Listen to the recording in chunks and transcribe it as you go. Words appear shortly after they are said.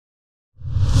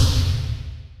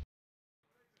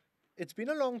It's been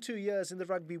a long 2 years in the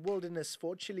rugby wilderness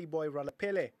for Chiliboy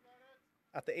Ralepelle.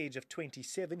 At the age of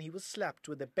 27, he was slapped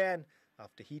with a ban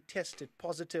after he tested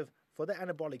positive for the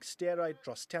anabolic steroid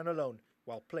drostanolone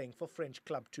while playing for French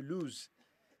club Toulouse.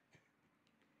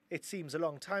 It seems a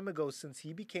long time ago since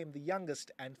he became the youngest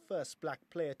and first black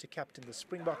player to captain the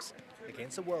Springboks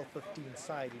against a World 15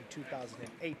 side in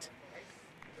 2008.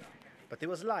 But there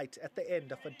was light at the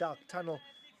end of a dark tunnel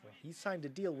when he signed a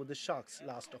deal with the Sharks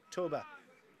last October.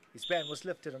 His ban was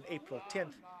lifted on April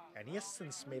 10th, and he has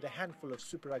since made a handful of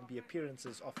Super Rugby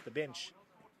appearances off the bench.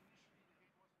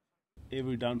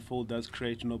 Every downfall does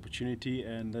create an opportunity,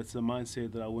 and that's the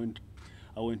mindset that I went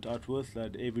out with.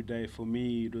 That every day for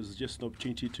me it was just an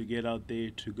opportunity to get out there,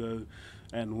 to go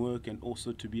and work, and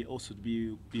also to be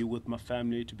with my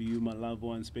family, to be with my loved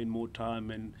ones, spend more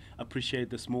time and appreciate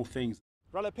the small things.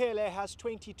 Ralepelle has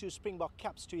 22 Springbok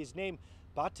caps to his name,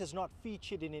 but has not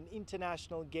featured in an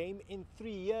international game in 3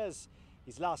 years.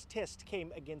 His last test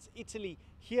came against Italy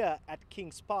here at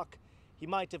Kings Park. He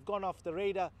might have gone off the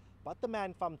radar, but the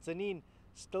man from Zanin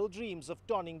still dreams of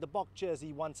donning the Bok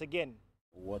jersey once again.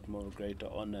 What more greater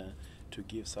honor to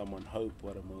give someone hope,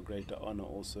 what a more greater honor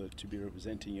also to be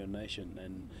representing your nation,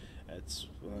 and it's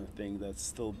one thing that's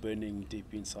still burning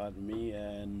deep inside me,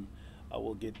 and I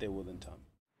will get there within time.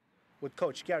 With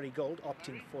coach Gary Gold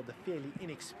opting for the fairly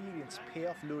inexperienced pair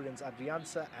of Lourens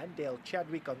Adrianza and Dale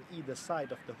Chadwick on either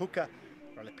side of the hooker,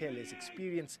 Ralepelle's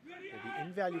experience will be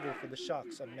invaluable for the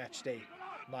Sharks on match day.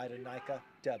 Myron Naika,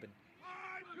 Durban.